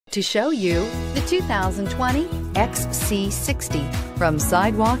to show you the 2020 XC60. From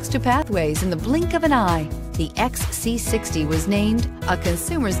sidewalks to pathways in the blink of an eye, the XC60 was named a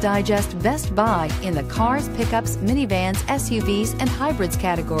Consumer's Digest Best Buy in the cars, pickups, minivans, SUVs, and hybrids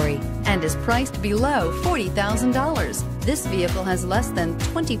category and is priced below $40,000. This vehicle has less than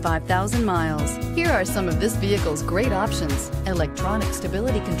 25,000 miles. Here are some of this vehicle's great options: electronic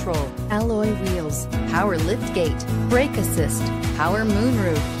stability control, alloy wheels, power liftgate, brake assist, power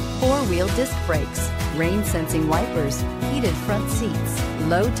moonroof, four-wheel disc brakes, rain sensing wipers, heated front seats,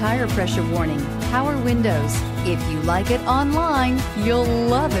 low tire pressure warning, power windows. If you like it online, you'll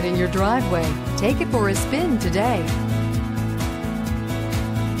love it in your driveway. Take it for a spin today.